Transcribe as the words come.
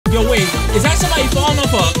Yo, wait, is that somebody falling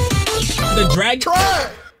off the drag?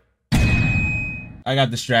 I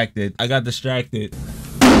got distracted.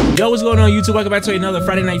 Yo, what's going on, YouTube? Welcome back to another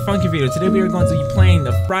Friday Night Funkin' video. Today we are going to be playing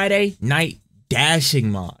the Friday Night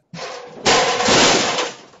Dashing mod.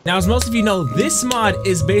 Now, as most of you know, this mod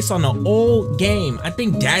is based on an old game. I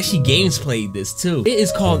think Dashy Games played this too. It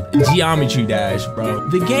is called Geometry Dash, bro.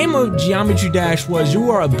 The game of Geometry Dash was you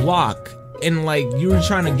were a block and like you were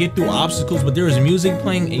trying to get through obstacles, but there was music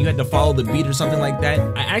playing and you had to follow the beat or something like that.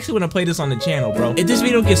 I actually want to play this on the channel, bro. If this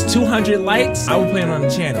video gets 200 likes, I will play it on the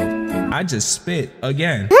channel. I just spit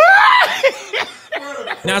again.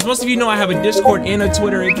 Now, as most of you know, I have a Discord and a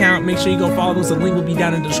Twitter account. Make sure you go follow those. The link will be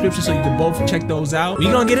down in the description so you can both check those out. We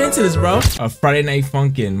gonna get into this, bro. A Friday Night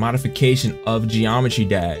Funkin' modification of Geometry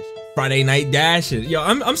Dash. Friday Night Dashes. Yo,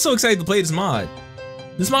 I'm so excited to play this mod.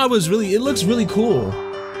 This mod was really, it looks really cool.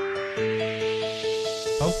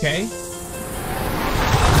 Okay.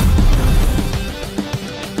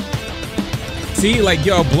 See, like,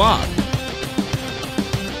 yo, block.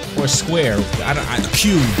 Or square.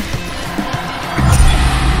 Cube.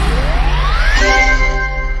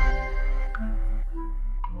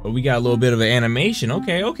 But we got a little bit of an animation.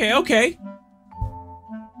 Okay.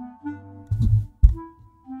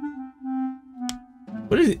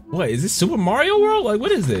 What is it? What is this? Super Mario World? Like,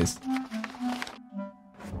 what is this?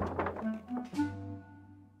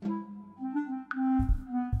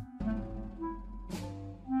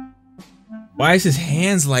 Why is his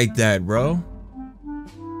hands like that, bro?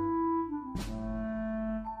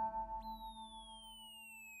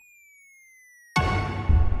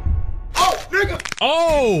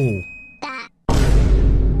 Oh!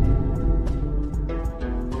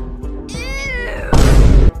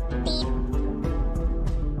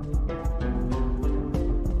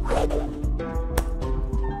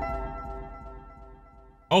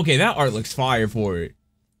 Okay, that art looks fire for it.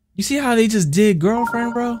 You see how they just did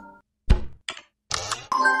girlfriend, bro?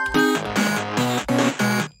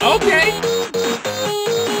 Okay.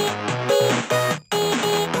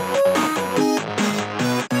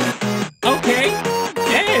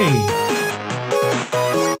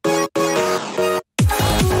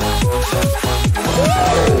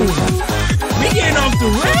 The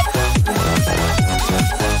rip?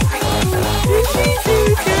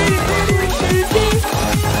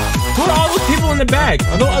 Who are all those people in the back?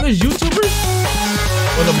 Are those other YouTubers?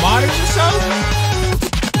 Or the modders or so?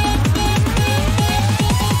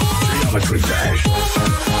 Geometry Dash.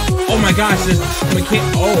 Oh my gosh, this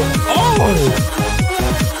mechanic. Oh!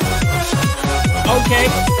 Okay.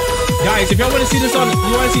 Guys, if y'all want to see this on,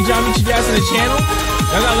 you want to see Geometry Dash on the channel,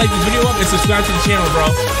 y'all gotta like the video up and subscribe to the channel, bro.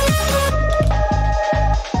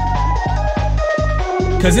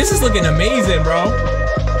 Cause this is looking amazing, bro.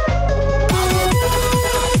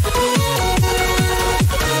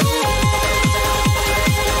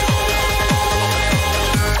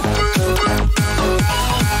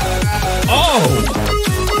 Oh.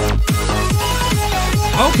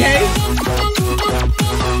 Okay.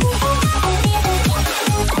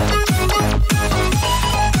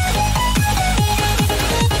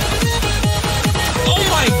 Oh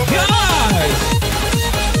my gosh.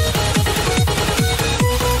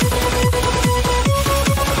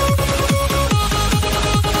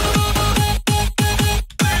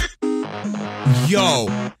 Yo,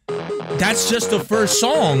 that's just the first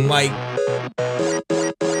song. Like,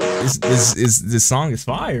 this song is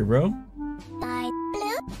fire, bro.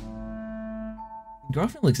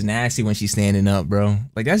 Girlfriend looks nasty when she's standing up, bro.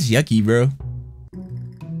 Like, that's yucky, bro.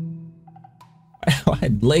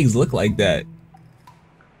 Why legs look like that?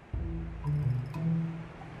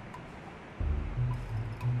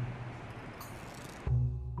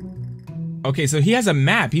 Okay, so he has a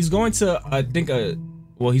map. He's going to, I think,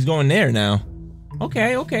 well, he's going there now.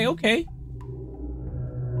 Okay. Okay.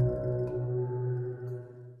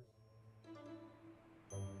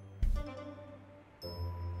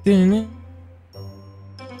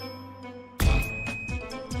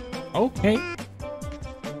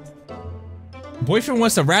 Boyfriend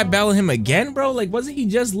wants to rap battle him again, bro? Like, wasn't he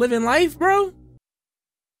just living life, bro?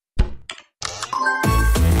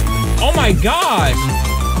 Oh my gosh!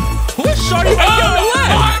 Who is shorty right there on the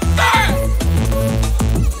left?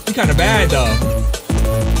 He's kinda bad though.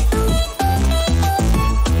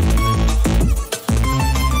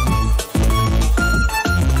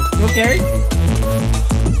 Okay.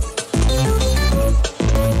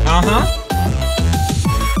 Uh-huh.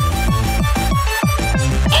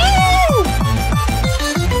 Oh!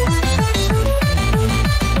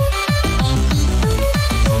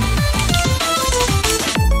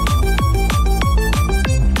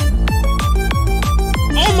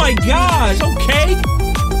 Oh my gosh, okay.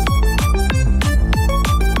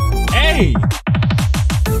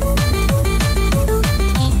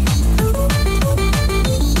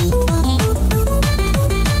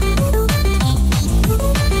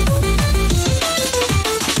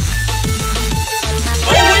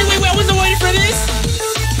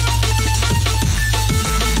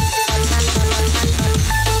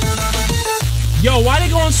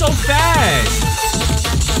 so fast?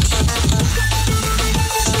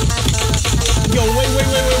 Yo, wait.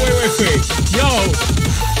 Yo.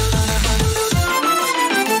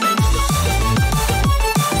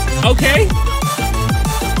 Okay.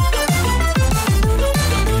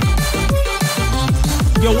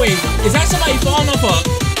 Yo, wait. Is that somebody falling off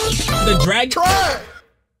the drag?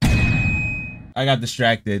 I got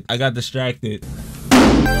distracted.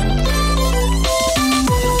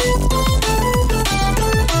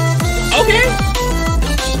 Okay.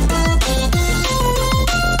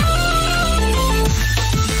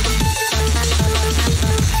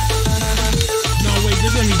 No, wait,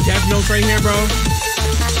 there's gonna be death notes right here, bro.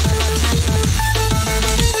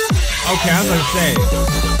 Okay, I was gonna say.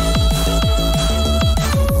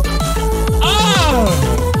 Oh!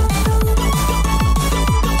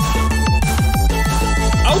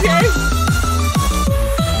 Okay.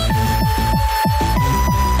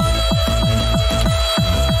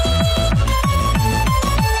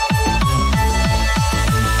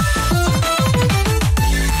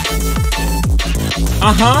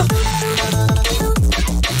 Uh-huh.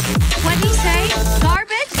 What'd he say?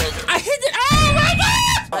 Garbage? I hit it. Oh my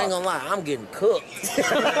God! I ain't gonna lie, I'm getting cooked.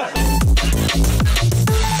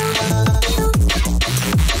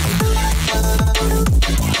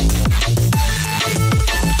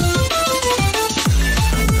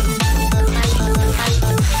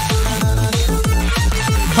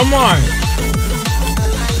 Come on.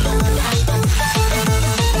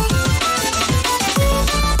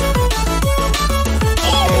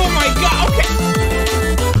 Oh my God. Okay.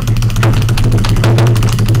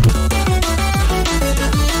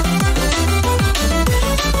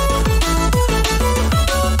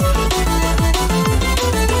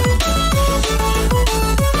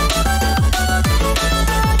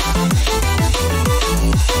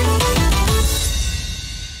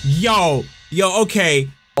 Yo, okay.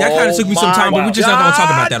 That kind of took me some time, but we're just not gonna talk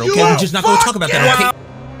about that, okay? We're just not gonna talk about that, okay?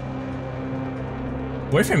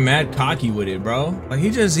 Boyfriend mad cocky with it, bro. Like he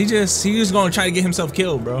just gonna try to get himself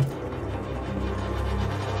killed, bro.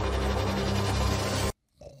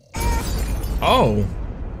 Oh.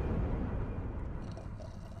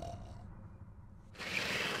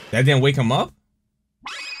 That didn't wake him up?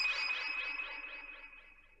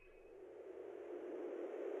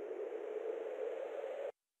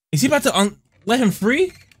 Is he about to let him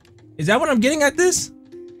free? Is that what I'm getting at this?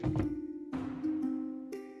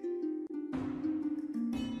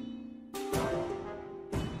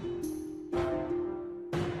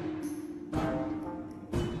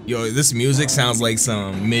 Yo, this music sounds like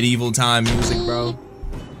some medieval time music, bro.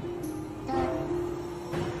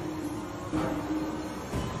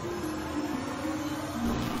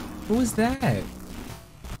 Who is that?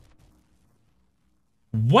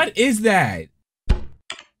 What is that?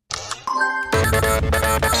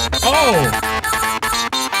 Oh!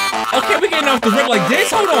 Okay, we getting off the rip like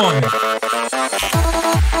this? Hold on!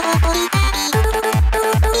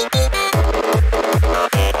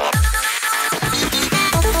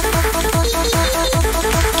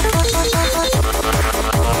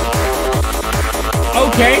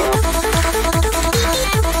 Okay.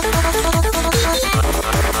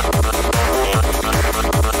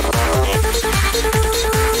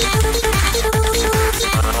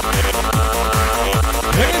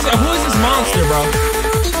 Who is this monster, bro?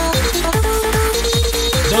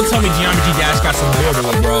 Don't tell me Geometry Dash got some border,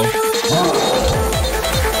 bro. Oh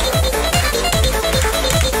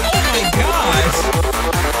my gosh.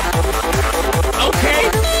 Okay.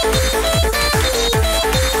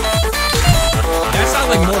 That sounds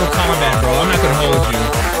like Mortal Kombat, bro. I'm not gonna hold you.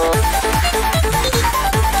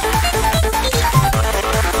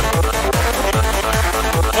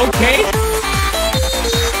 Okay.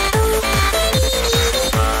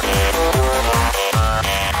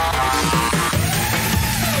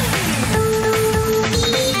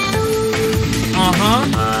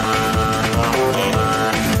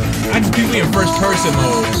 I just keep me in first person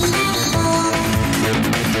mode.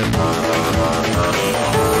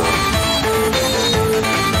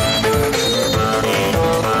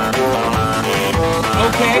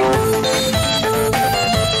 Okay.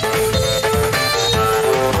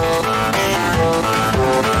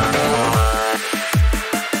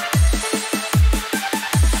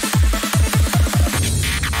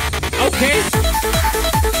 Okay.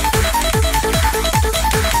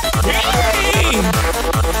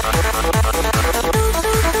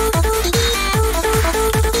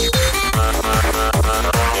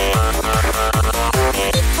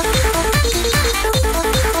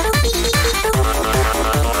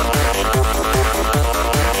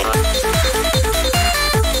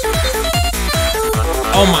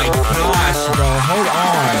 Oh my gosh, bro, hold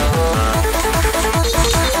on.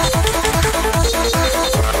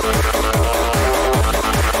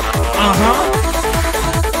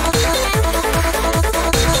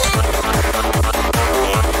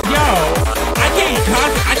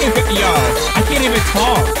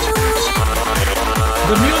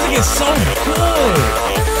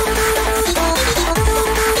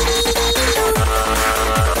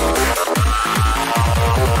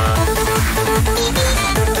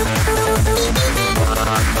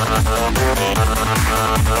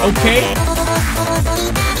 Okay.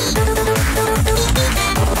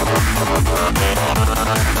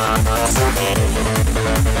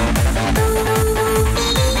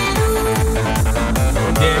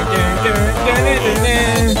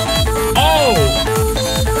 Oh!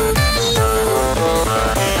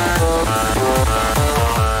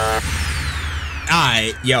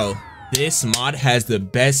 Alright, yo. This mod has the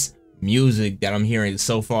best music that I'm hearing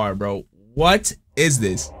so far, bro. What is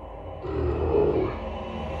this?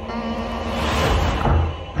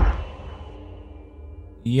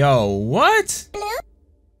 Yo, what?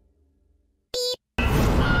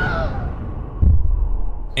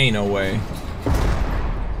 Ain't no way.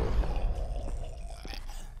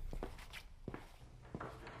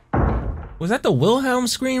 Was that the Wilhelm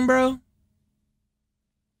scream, bro?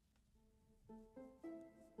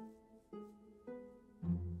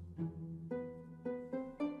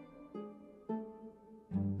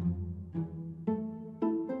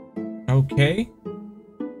 Okay.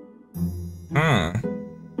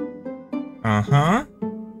 Uh-huh.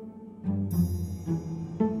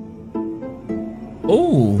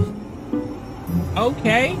 Ooh.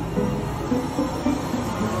 Okay.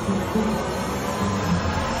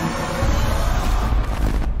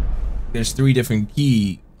 There's 3 different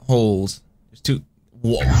key holes. There's 2.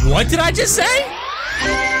 What did I just say?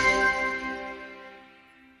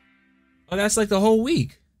 Oh, that's like the whole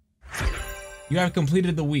week. You have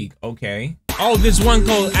completed the week. Okay. Oh, there's one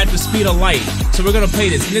called At the Speed of Light. So we're gonna play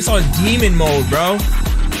this. And it's on demon mode, bro.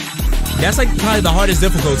 That's like probably the hardest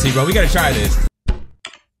difficulty, bro. We gotta try this.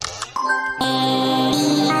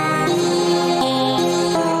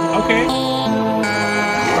 Okay.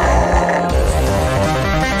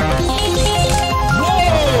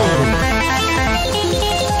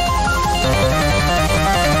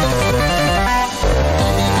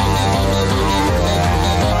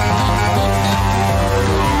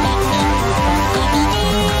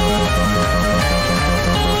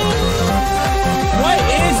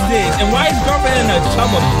 And why is girlfriend in a tub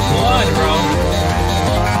of blood, bro?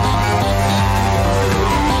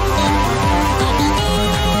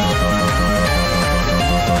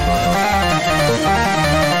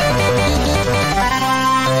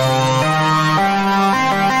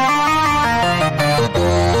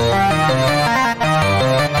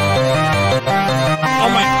 Oh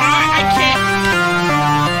my, I can't.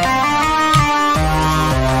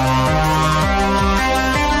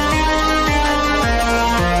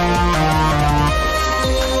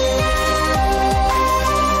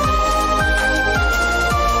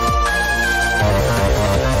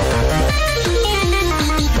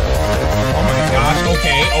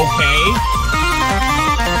 Okay.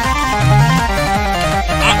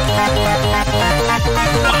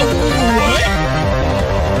 What?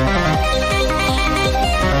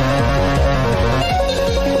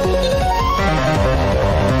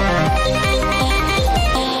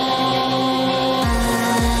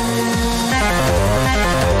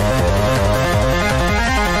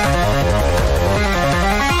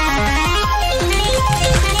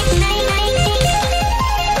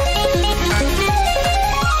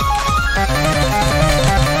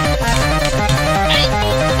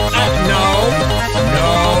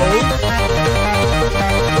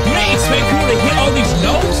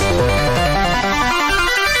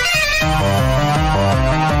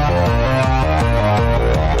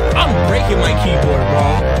 My keyboard, bro.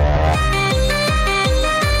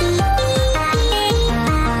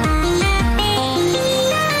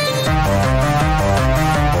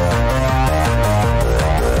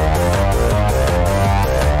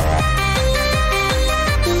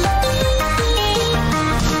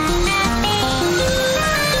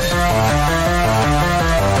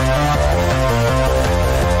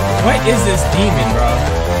 What is this demon, bro?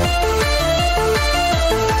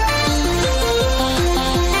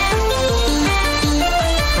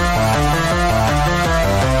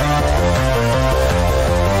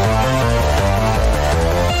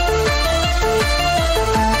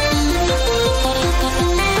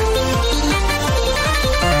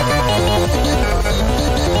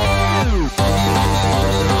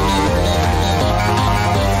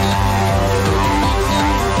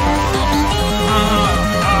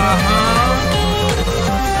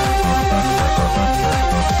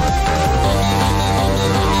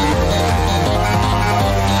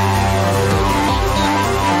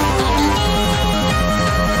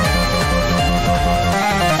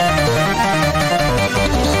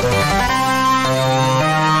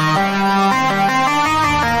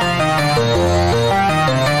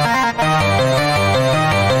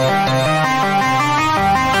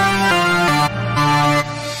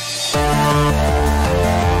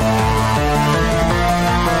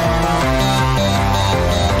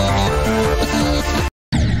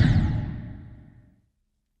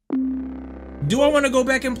 Do I want to go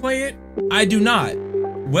back and play it? I do not.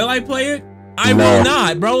 Will I play it? I will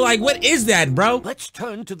not, bro. Like, what is that, bro? Let's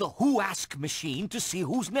turn to the Who Ask machine to see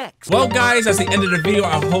who's next. Well, guys, that's the end of the video.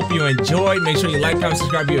 I hope you enjoyed. Make sure you like, comment,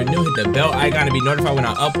 subscribe if you're new. Hit the bell icon to be notified when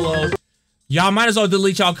I upload. Y'all might as well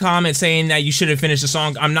delete y'all comments saying that you shouldn't finish the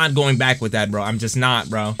song. I'm not going back with that, bro. I'm just not,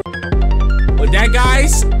 bro. With that,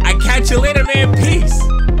 guys, I catch you later, man.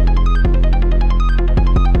 Peace.